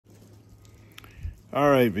All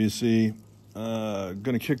right, VC.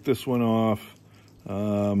 Gonna kick this one off.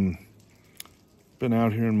 Been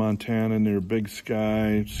out here in Montana near Big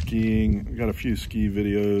Sky skiing. Got a few ski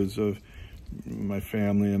videos of my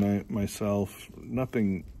family and myself.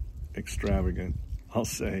 Nothing extravagant, I'll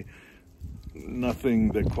say.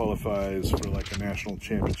 Nothing that qualifies for like a national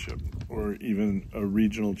championship or even a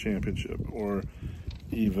regional championship or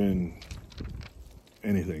even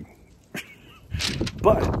anything.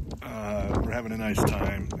 But we're having a nice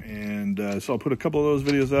time, and so I'll put a couple of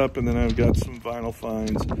those videos up, and then I've got some vinyl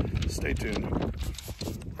finds. Stay tuned.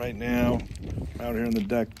 Right now, out here on the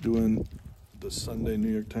deck doing the Sunday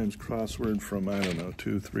New York Times crossword from, I don't know,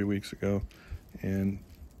 2-3 weeks ago, and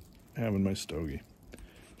having my stogie.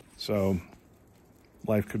 So,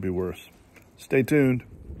 life could be worse. Stay tuned.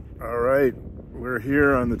 All right, we're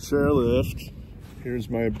here on the chairlift. Here's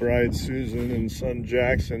my bride, Susan, and son,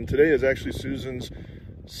 Jackson. Today is actually Susan's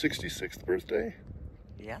 66th birthday.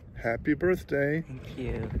 Yeah. Happy birthday. Thank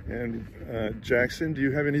you. And Jackson, do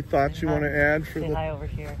you have any thoughts you want to add for over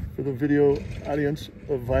here. For the video audience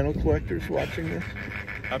of vinyl collectors watching this?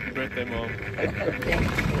 Happy birthday, Mom.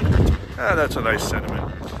 That's a nice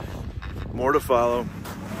sentiment. More to follow.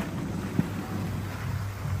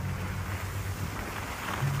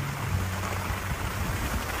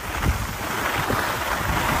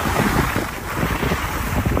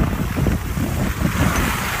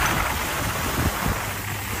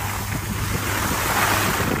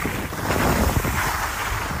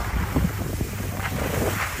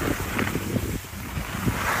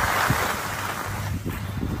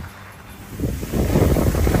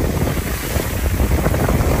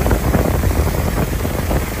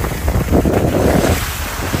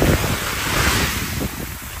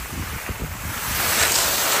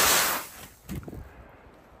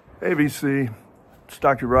 Hey VC, it's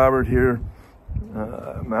Dr. Robert here.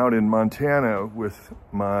 I'm out in Montana with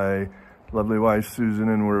my lovely wife Susan,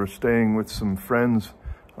 and we're staying with some friends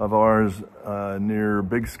of ours near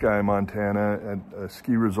Big Sky, Montana, at a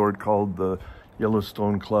ski resort called the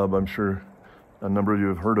Yellowstone Club. I'm sure a number of you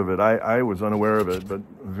have heard of it. I was unaware of it, but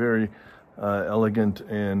very elegant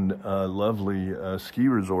and lovely ski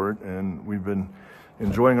resort, and we've been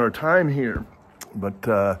enjoying our time here.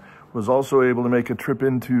 But was also able to make a trip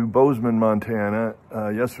into Bozeman, Montana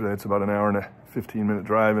yesterday. It's about an hour and a 15-minute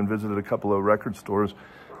drive, and visited a couple of record stores.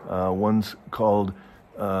 One's called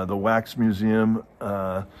the Wax Museum.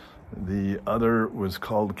 The other was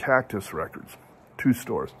called Cactus Records. 2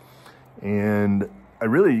 stores. And I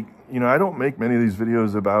really, I don't make many of these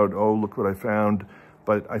videos about, oh, look what I found,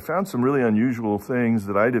 but I found some really unusual things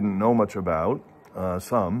that I didn't know much about.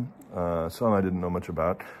 Some I didn't know much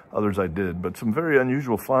about, others I did, but some very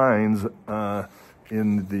unusual finds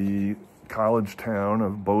in the college town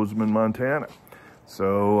of Bozeman, Montana.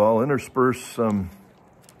 So I'll intersperse some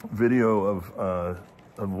video of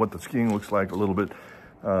what the skiing looks like a little bit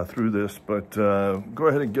through this, but go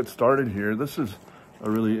ahead and get started here. This is a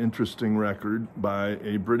really interesting record by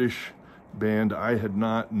a British band I had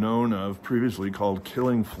not known of previously called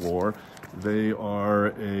Killing Floor. They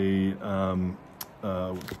are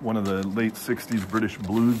one of the late 60s British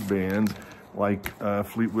blues bands, like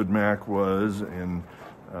Fleetwood Mac was, and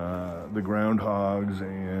the Groundhogs,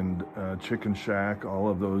 and Chicken Shack, all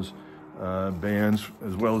of those bands,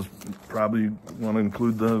 as well as probably want to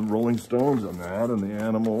include the Rolling Stones on that, and the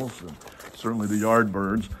Animals, and certainly the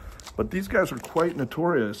Yardbirds. But these guys are quite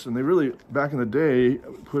notorious, and they really, back in the day,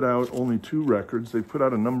 put out only 2 records. They've put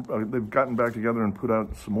out a number, they've gotten back together and put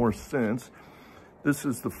out some more since. This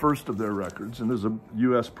is the first of their records, and there's a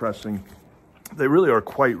U.S. pressing. They really are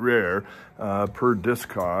quite rare per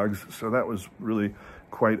Discogs, so that was really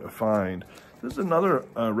quite a find. This is another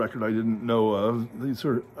record I didn't know of. These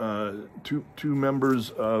are two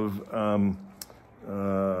members of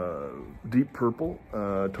Deep Purple,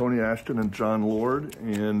 Tony Ashton and John Lord,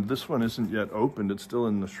 and this one isn't yet opened. It's still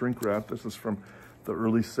in the shrink wrap. This is from the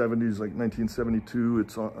early 70s, like 1972.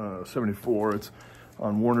 It's 74. It's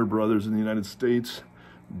on Warner Brothers in the United States,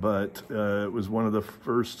 but it was one of the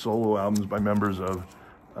first solo albums by members of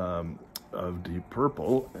Deep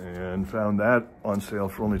Purple, and found that on sale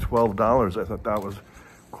for only $12. I thought that was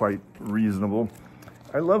quite reasonable.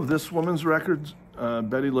 I love this woman's records,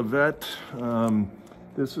 Betty Levette.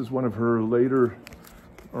 This is one of her later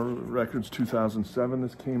records, 2007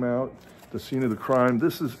 this came out, The Scene of the Crime.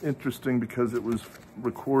 This is interesting because it was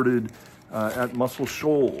recorded at Muscle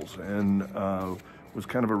Shoals, and was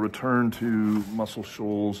kind of a return to Muscle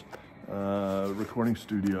Shoals recording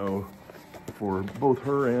studio for both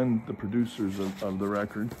her and the producers of the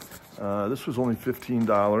record. This was only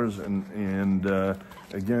 $15, and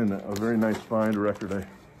again, a very nice find, a record I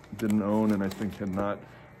didn't own and I think had not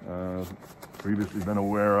previously been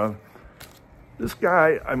aware of. This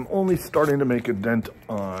guy, I'm only starting to make a dent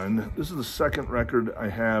on. This is the second record I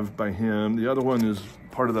have by him. The other one is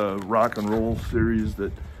part of the rock and roll series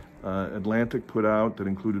that Atlantic put out that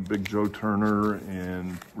included Big Joe Turner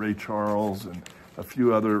and Ray Charles and a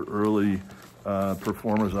few other early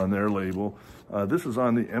performers on their label. This is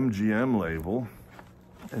on the MGM label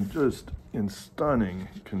and just in stunning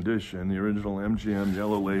condition, the original MGM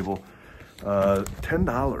yellow label.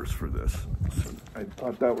 $10 for this. So I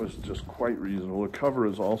thought that was just quite reasonable. The cover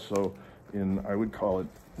is also in, I would call it,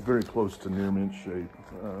 very close to near mint shape.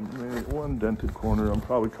 Maybe one dented corner, I'll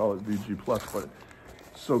probably call it VG Plus, but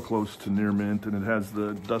so close to near mint, and it has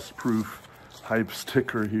the dust-proof hype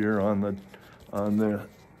sticker here on the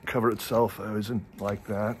cover itself. I always didn't like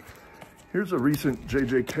that. Here's a recent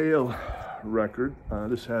J.J. Cale record.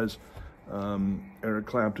 This has Eric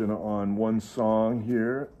Clapton on one song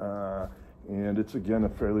here. And it's, again, a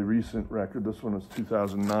fairly recent record. This one was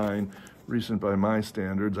 2009, recent by my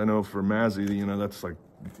standards. I know for Mazzy, you know, that's like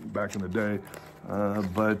back in the day.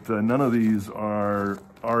 But none of these are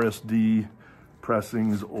RSD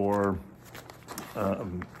pressings or,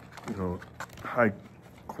 you know,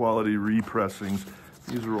 high-quality repressings.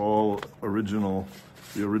 These are all original,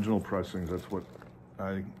 the original pressings. That's what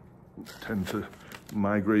I tend to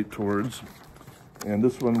migrate towards. And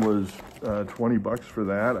this one was $20 for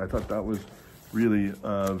that. I thought that was really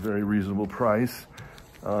a very reasonable price.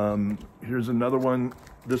 Here's another one.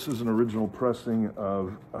 This is an original pressing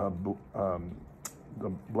of the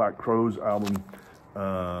Black Crowes album,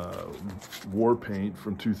 War Paint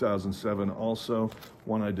from 2007. Also,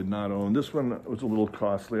 one I did not own. This one was a little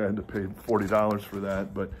costly. I had to pay $40 for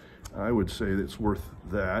that, but I would say that it's worth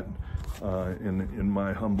that in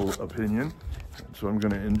my humble opinion. So I'm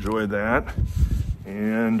going to enjoy that.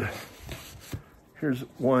 And here's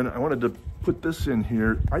one. I wanted to put this in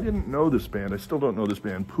here. I didn't know this band. I still don't know this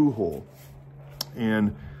band, Pooh Hole.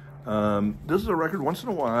 And this is a record once in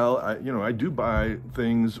a while. I do buy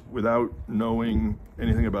things without knowing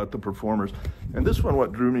anything about the performers. And this one,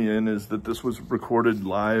 what drew me in is that this was recorded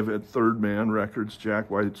live at Third Man Records,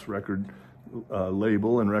 Jack White's record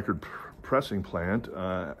label and record pressing plant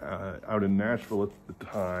out in Nashville at the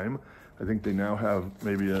time. I think they now have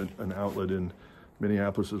maybe an outlet in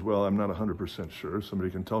Minneapolis as well. I'm not 100% sure.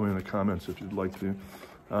 Somebody can tell me in the comments if you'd like to.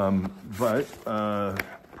 But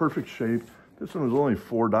perfect shape. This one was only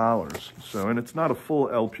 $4. So, and it's not a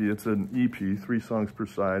full LP. It's an EP, 3 songs per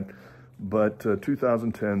side. But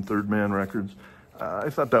 2010 Third Man Records.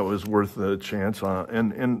 I thought that was worth a chance,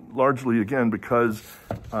 and largely again because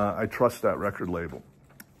I trust that record label.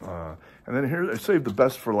 And then here, I saved the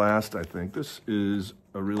best for last, I think. This is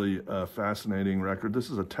a really fascinating record.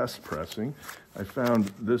 This is a test pressing. I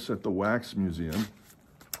found this at the Wax Museum.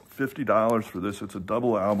 $50 for this. It's a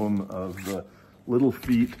double album of the Little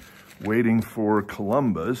Feat Waiting for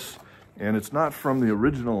Columbus. And it's not from the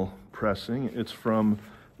original pressing. It's from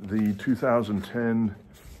the 2010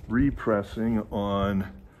 repressing on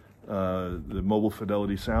the Mobile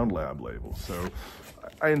Fidelity Sound Lab label. So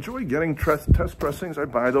I enjoy getting test pressings. I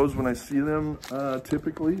buy those when I see them,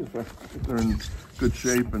 typically, if they're in good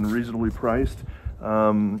shape and reasonably priced.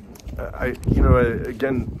 Again,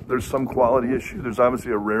 there's some quality issue. There's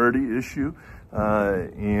obviously a rarity issue,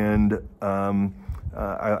 and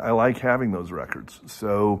I like having those records.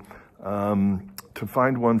 So to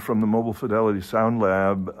find one from the Mobile Fidelity Sound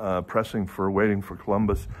Lab pressing for Waiting for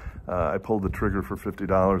Columbus, I pulled the trigger for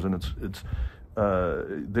 $50, and it's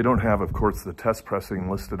they don't have, of course, the test pressing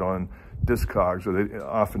listed on Discogs, or they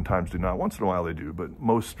oftentimes do not. Once in a while they do, but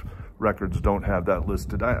most records don't have that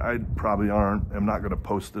listed. I probably am not going to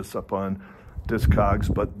post this up on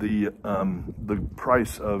Discogs, but the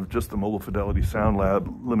price of just the Mobile Fidelity Sound Lab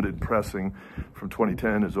limited pressing from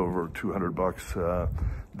 2010 is over $200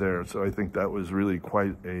 there. So I think that was really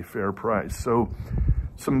quite a fair price. So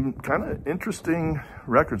some kind of interesting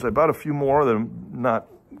records. I bought a few more that I'm not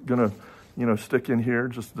gonna, stick in here,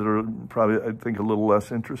 just that are probably, I think, a little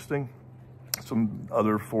less interesting. Some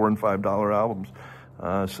other $4 and $5 albums.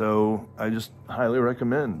 So I just highly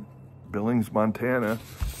recommend Billings, Montana.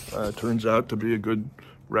 Turns out to be a good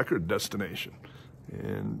record destination.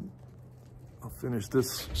 And I'll finish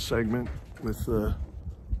this segment with a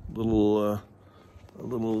little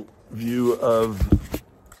view of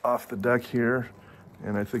off the deck here.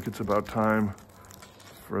 And I think it's about time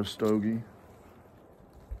for a stogie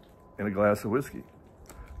and a glass of whiskey.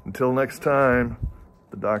 Until next time,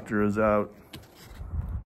 the doctor is out.